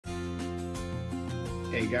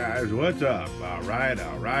Hey guys, what's up? Alright.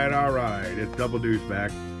 It's Double Deuce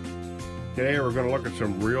back. Today we're going to look at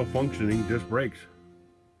some real functioning disc brakes.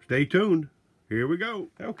 Stay tuned. Here we go.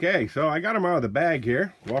 Okay, so I got them out of the bag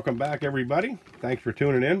here. Welcome back, everybody. Thanks for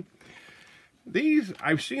tuning in. These,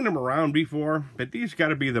 I've seen them around before, but these got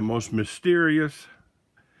to be the most mysterious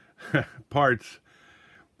parts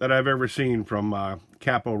that I've ever seen from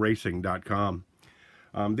CAPORacing.com.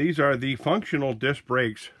 These are the functional disc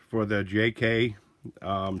brakes for the JK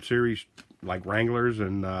series, like Wranglers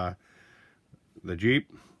and the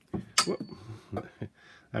Jeep. Whoop.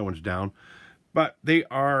 That one's down. But they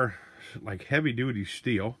are like heavy-duty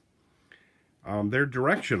steel. They're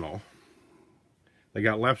directional. They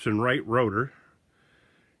got left and right rotor.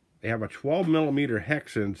 They have a 12mm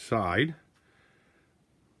hex inside.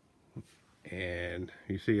 And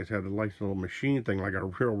you see it's had a nice little machine thing, like a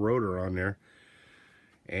real rotor on there.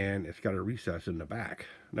 And it's got a recess in the back.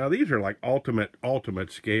 Now these are like ultimate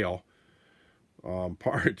scale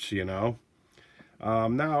parts, you know.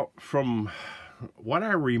 Now from what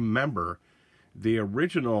I remember, the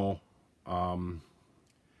original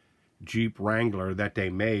Jeep Wrangler that they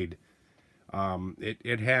made,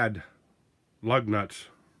 it had lug nuts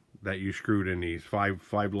that you screwed in these,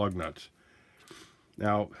 five lug nuts.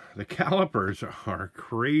 Now the calipers are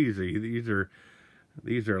crazy.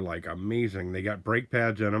 These are like amazing. They got brake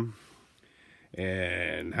pads in them,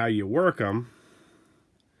 and how you work them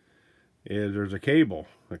is there's a cable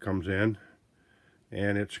that comes in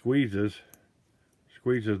and it squeezes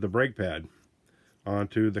the brake pad on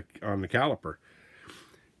the caliper.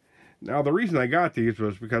 Now the reason I got these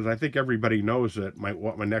was because I think everybody knows that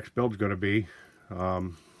what my next build's going to be.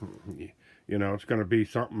 You know, it's going to be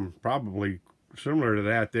something probably similar to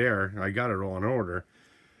that there. I got it all in order.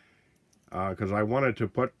 Because I wanted to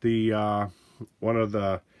put the one of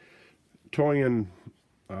the Toyin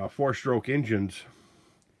 4-stroke engines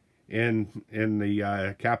in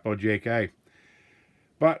the Capo JK.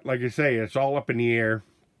 But like I say, it's all up in the air.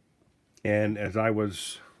 And as I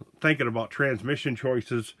was thinking about transmission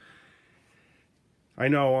choices, I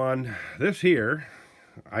know on this here,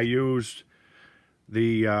 I used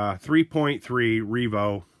the 3.3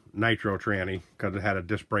 Revo Nitro Tranny because it had a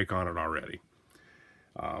disc brake on it already.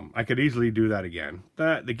 I could easily do that again.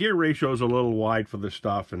 The gear ratio is a little wide for this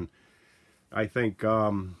stuff, and I think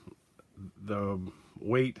the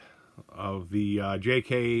weight of the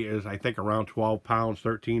JK is, I think, around 12 pounds,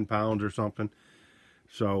 13 pounds or something.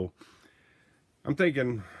 So I'm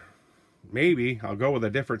thinking maybe I'll go with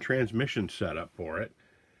a different transmission setup for it,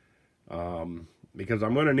 because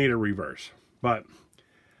I'm going to need a reverse. But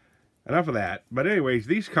enough of that. But anyways,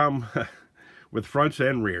 these come with fronts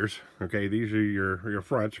and rears. Okay, these are your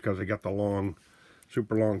fronts because they got the long,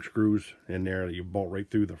 super long screws in there that you bolt right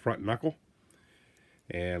through the front knuckle.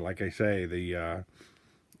 And like I say,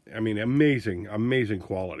 I mean, amazing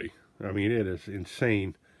quality. I mean, it is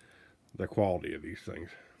insane, the quality of these things.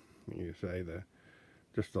 You say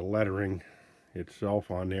just the lettering itself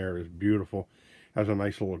on there is beautiful. Has a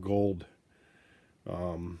nice little gold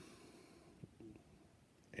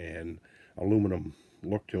and aluminum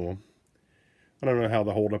look to them. I don't know how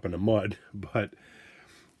they hold up in the mud, but,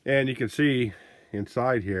 and you can see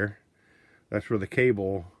inside here, that's where the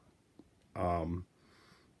cable and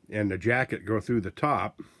the jacket go through the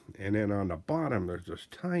top, and then on the bottom there's this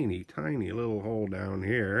tiny little hole down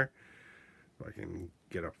here. If I can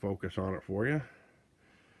get a focus on it for you.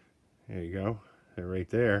 There you go. They're right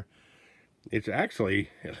there. It's actually,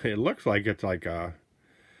 it looks like it's like a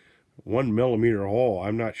 1mm hole.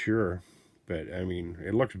 I'm not sure. But I mean,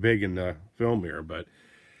 it looks big in the film here. But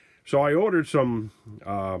so I ordered some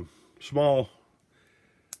small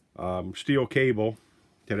steel cable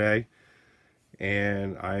today,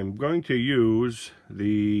 and I'm going to use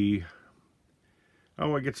the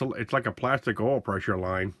it's like a plastic oil pressure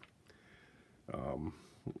line. You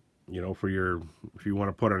know, if you want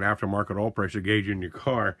to put an aftermarket oil pressure gauge in your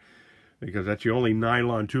car, because that's the only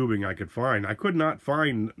nylon tubing I could find. I could not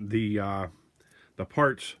find the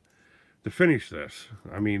parts to finish this.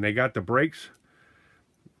 I mean, they got the brakes,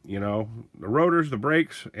 you know, the rotors, the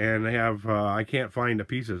brakes, and they have, I can't find the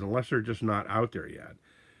pieces unless they're just not out there yet.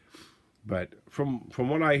 But from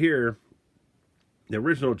what I hear, the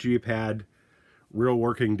original Jeep had real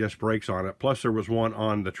working disc brakes on it, plus there was one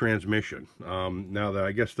on the transmission. Now,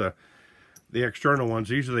 I guess the external ones,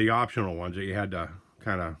 these are the optional ones that you had to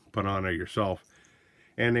kind of put on there yourself,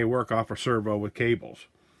 and they work off a servo with cables.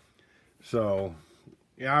 So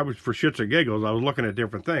yeah, I was, for shits and giggles, I was looking at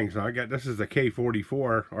different things. I got, this is the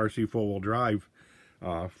K44 RC four-wheel drive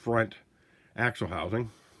front axle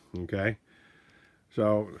housing. Okay,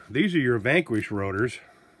 so these are your Vanquish rotors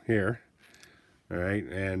here. all right,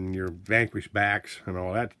 and your vanquish backs and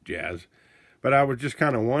all that jazz. But I was just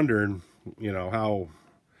kind of wondering, how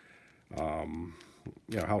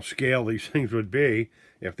how scale these things would be,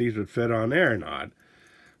 if these would fit on there or not.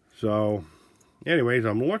 So anyways,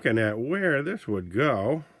 I'm looking at where this would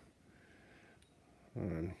go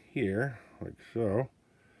on here, like so.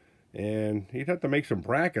 And you'd have to make some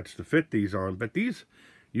brackets to fit these on, but these,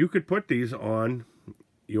 you could put these on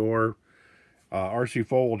your RC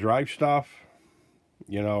four-wheel drive stuff,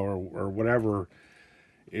 or whatever.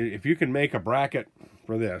 If you can make a bracket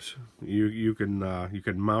for this, you can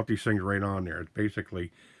mount these things right on there. It's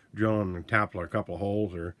basically drilling and tapping a couple of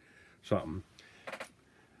holes or something.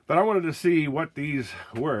 But I wanted to see what these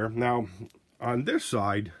were. Now, on this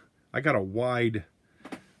side, I got a wide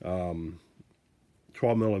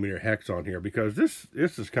 12mm hex on here, because this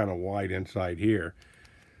is kind of wide inside here.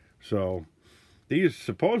 So these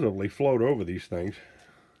supposedly float over these things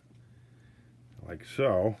like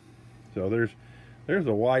so. So there's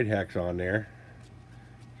a wide hex on there.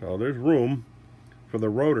 So there's room for the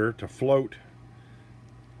rotor to float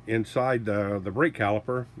inside the brake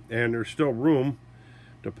caliper, and there's still room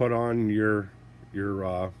to put on your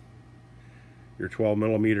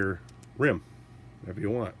 12mm rim if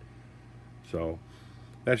you want. So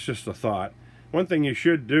that's just a thought. One thing you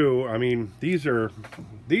should do, I mean, these are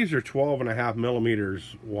 12.5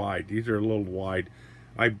 millimeters wide. These are a little wide.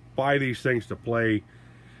 I buy these things to play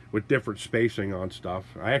with different spacing on stuff.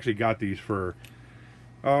 I actually got these for,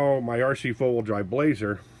 my RC four-wheel drive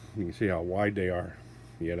Blazer. You can see how wide they are,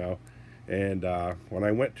 And when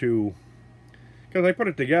I went to, because I put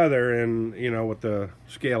it together and, with the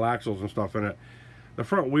scale axles and stuff in it, the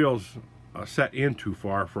front wheels set in too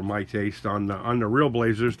far for my taste. On the real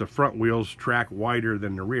Blazers, the front wheels track wider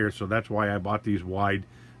than the rear, so that's why I bought these wide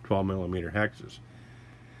 12mm hexes.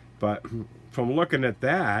 But from looking at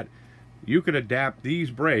that, you could adapt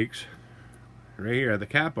these brakes right here, the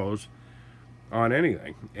capos, on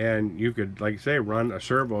anything, and you could, like I say, run a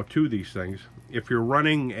servo to these things. If you're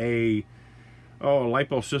running a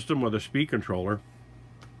LiPo system with a speed controller,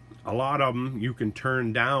 a lot of them you can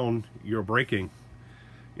turn down your braking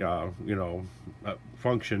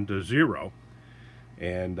function to 0,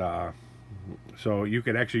 and so you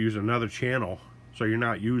could actually use another channel, so you're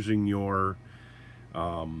not using your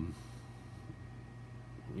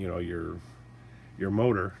your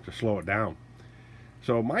motor to slow it down.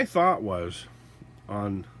 So my thought was,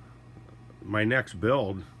 on my next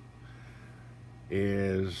build,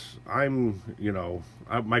 is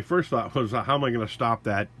my first thought was, how am I going to stop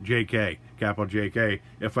that JK, capo JK,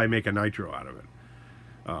 if I make a nitro out of it?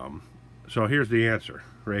 So here's the answer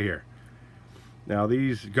right here. Now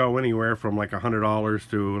these go anywhere from like $100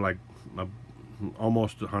 to like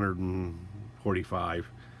almost 145.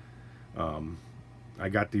 I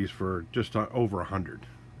got these for just over 100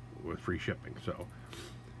 with free shipping. So,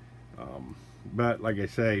 but like I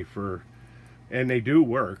say, and they do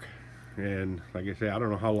work. And like I say, I don't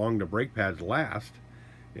know how long the brake pads last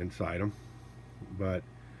inside them, but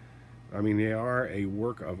I mean, they are a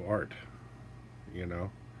work of art. I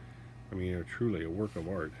mean, they're truly a work of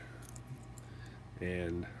art.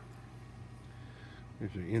 And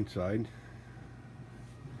there's the inside,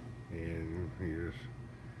 and you just,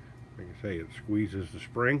 like I say, it squeezes the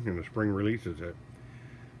spring, and the spring releases it.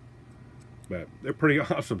 But they're pretty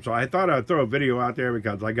awesome. So I thought I'd throw a video out there,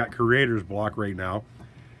 because I got creator's block right now,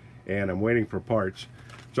 and I'm waiting for parts.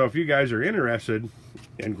 So if you guys are interested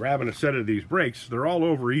in grabbing a set of these brakes, they're all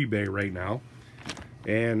over eBay right now,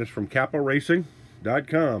 and it's from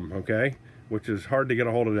CAPORacing.com, okay, which is hard to get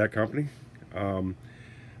a hold of that company.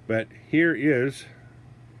 But here is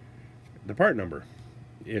the part number.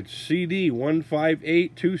 It's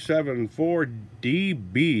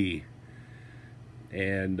CD158274DB.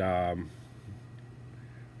 And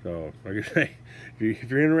so, like I say,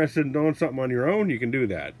 if you're interested in doing something on your own, you can do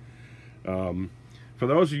that. For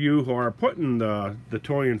those of you who are putting the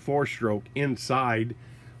Toyin 4-stroke inside,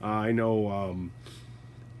 I know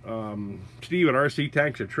Steve at RC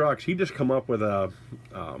Tanks and Trucks, he just come up with a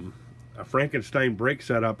Frankenstein brake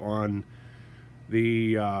setup on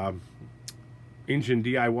the engine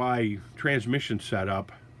DIY transmission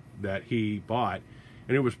setup that he bought,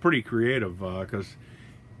 and it was pretty creative, because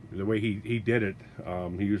the way he did it,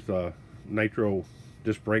 he used the nitro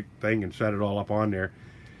disc brake thing and set it all up on there.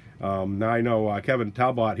 Now I know Kevin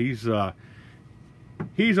Talbot, he's on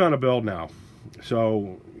a build now,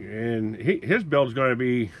 so, and his build's going to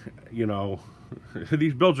be,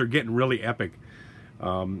 these builds are getting really epic.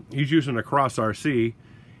 He's using a Cross RC,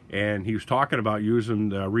 and he was talking about using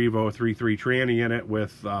the Revo 3.3 tranny in it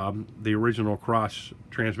with the original Cross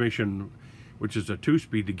transmission, which is a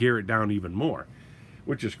 2-speed, to gear it down even more.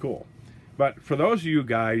 which is cool. But for those of you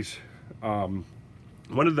guys, one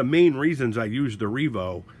of the main reasons I used the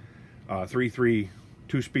Revo 3.3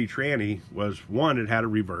 2-speed tranny was, one, it had a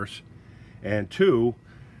reverse, and two,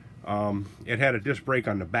 it had a disc brake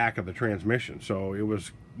on the back of the transmission. So it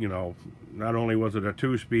was, you know, not only was it a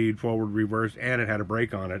 2-speed forward reverse, and it had a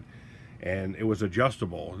brake on it, and it was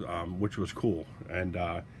adjustable, which was cool. And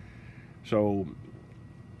so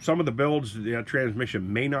some of the builds, the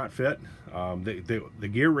transmission may not fit. The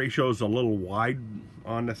gear ratio is a little wide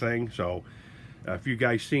on the thing, so if you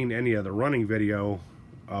guys seen any of the running video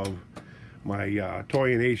of my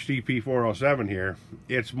Toyin HTP 407 here,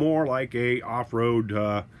 it's more like a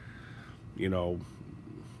off-road, you know,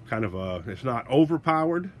 kind of a, it's not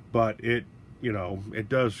overpowered, but it, you know, it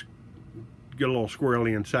does get a little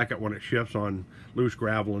squirrely in second when it shifts on loose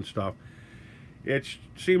gravel and stuff. It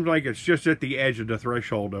seems like it's just at the edge of the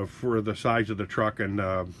threshold of, for the size of the truck and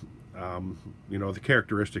you know, the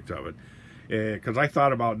characteristics of it. Because I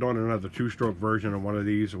thought about doing another 2-stroke version of one of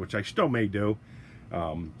these, which I still may do.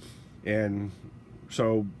 And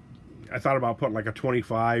so I thought about putting like a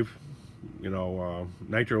 25, you know,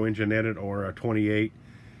 nitro engine in it, or a 28.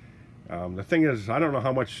 The thing is, I don't know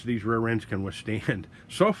how much these rear ends can withstand.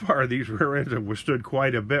 So far, these rear ends have withstood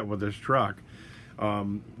quite a bit with this truck,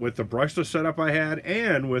 with the brushless setup I had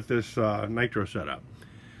and with this nitro setup.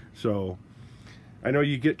 So I know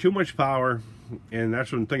you get too much power, and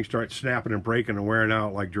that's when things start snapping and breaking and wearing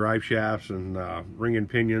out, like drive shafts and ringing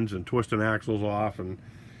pinions and twisting axles off and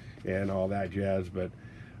all that jazz. But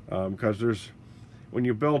because there's, when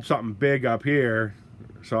you build something big up here,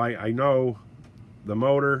 so I know the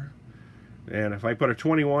motor, and if I put a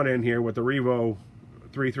 21 in here with the Revo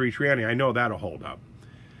 3.3 tranny, I know that'll hold up.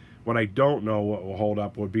 What I don't know what will hold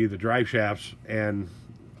up would be the drive shafts and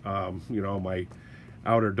you know, my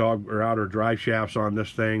outer drive shafts on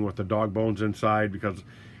this thing with the dog bones inside, because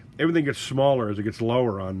everything gets smaller as it gets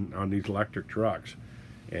lower on these electric trucks.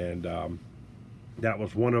 And that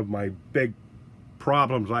was one of my big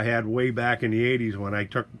problems I had way back in the 80s when I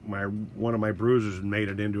took one of my bruisers and made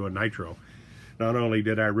it into a nitro. Not only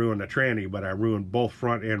did I ruin the tranny, but I ruined both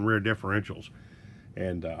front and rear differentials.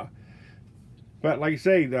 And but like I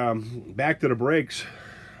say, back to the brakes.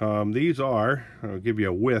 These are, I'll give you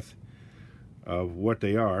a width of what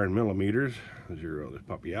they are in millimeters. Zero this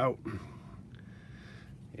puppy out,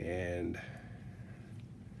 and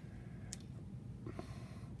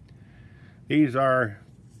these are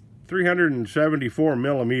 374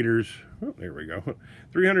 millimeters. Oh, there we go.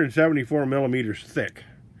 374 millimeters thick.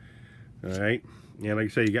 All right, and like I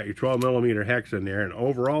say, you got your 12 millimeter hex in there, and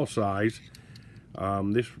overall size,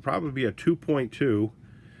 this would probably be a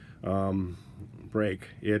 2.2 brake.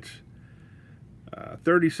 It's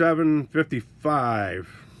 3755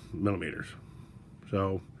 millimeters.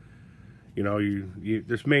 So, you know,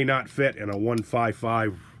 this may not fit in a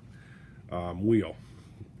 155 wheel,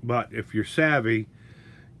 but if you're savvy,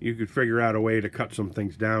 you could figure out a way to cut some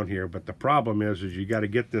things down here. But the problem is you got to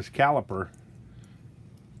get this caliper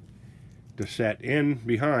to set in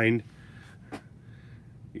behind.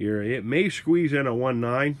 It may squeeze in a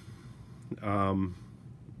 1.9,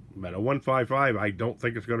 but a 1.55, I don't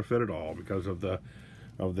think it's going to fit at all because of the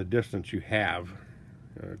distance you have.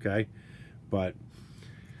 Okay, but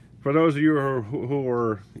for those of you who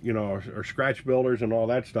are, you know, are scratch builders and all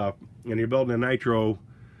that stuff, and you're building a nitro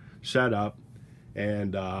setup,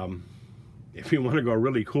 and if you want to go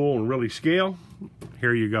really cool and really scale,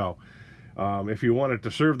 here you go. If you want it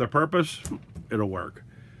to serve the purpose, it'll work.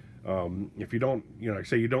 If you don't, you know,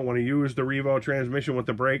 say you don't want to use the Revo transmission with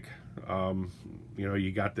the brake, you know,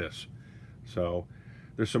 you got this. So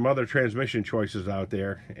there's some other transmission choices out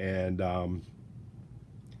there, and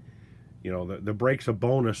you know, the brake's a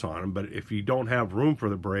bonus on them. But if you don't have room for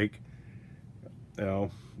the brake, you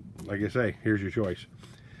know, like I say, here's your choice.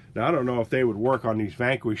 Now, I don't know if they would work on these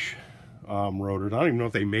Vanquish rotors. I don't even know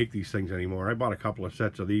if they make these things anymore. I bought a couple of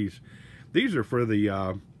sets of these. These are for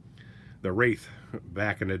the Wraith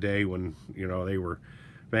back in the day when, you know,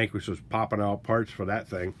 Vanquish was popping out parts for that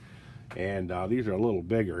thing. And these are a little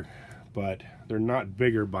bigger, but they're not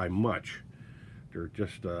bigger by much. They're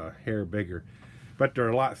just a hair bigger, but they're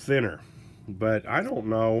a lot thinner. But I don't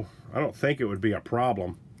know, I don't think it would be a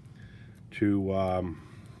problem to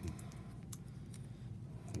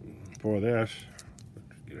for this.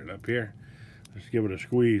 Let's get it up here. Let's give it a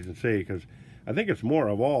squeeze and see, because I think it's more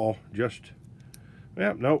of all just,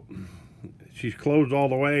 yeah, nope, she's closed all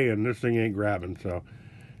the way and this thing ain't grabbing, so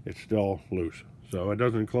it's still loose. So it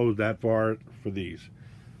doesn't close that far for these.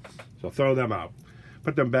 So throw them out.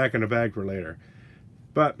 Put them back in the bag for later.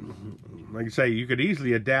 But like I say, you could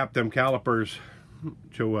easily adapt them calipers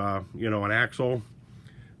to you know, an axle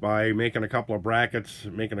by making a couple of brackets,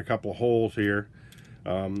 making a couple of holes here.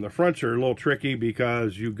 The fronts are a little tricky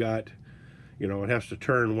because you got, you know, it has to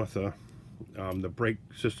turn with the brake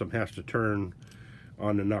system has to turn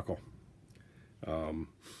on the knuckle. And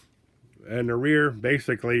the rear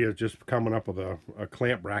basically is just coming up with a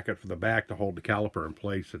clamp bracket for the back to hold the caliper in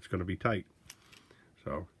place. It's going to be tight.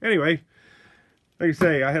 So anyway, like I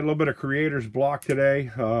say, I had a little bit of creator's block today.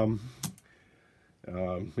 You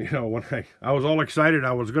know, when I was all excited,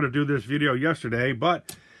 I was going to do this video yesterday,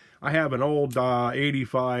 but I have an old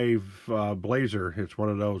 85 Blazer. It's one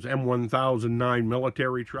of those M1009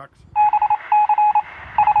 military trucks.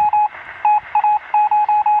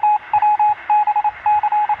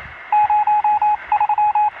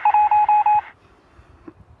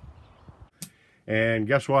 And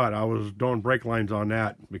guess what? I was doing brake lines on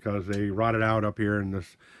that because they rotted out up here in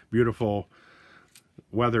this beautiful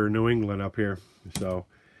weather in New England up here. So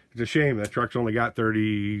it's a shame that truck's only got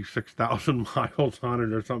 36,000 miles on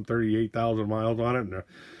it or something, 38,000 miles on it.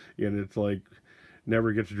 And it's like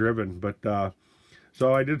never gets driven. But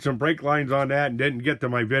so I did some brake lines on that and didn't get to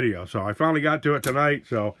my video. So I finally got to it tonight.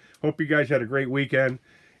 So hope you guys had a great weekend.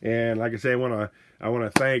 And like I say, I want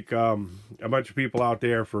to thank a bunch of people out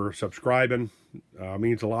there for subscribing. It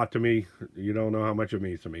means a lot to me. You don't know how much it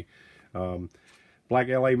means to me. Black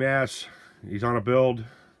LA Mass, he's on a build.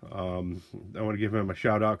 I want to give him a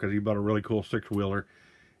shout out because he bought a really cool 6-wheeler,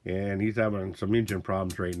 and he's having some engine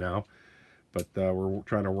problems right now. But we're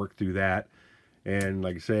trying to work through that. And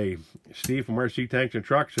like I say, Steve from RC Tanks and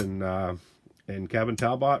Trucks and Kevin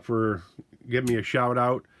Talbot for giving me a shout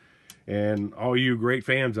out. And all you great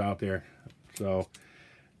fans out there. So,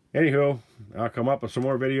 anywho, I'll come up with some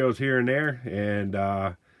more videos here and there, and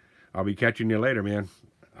I'll be catching you later, man.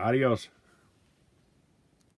 Adios.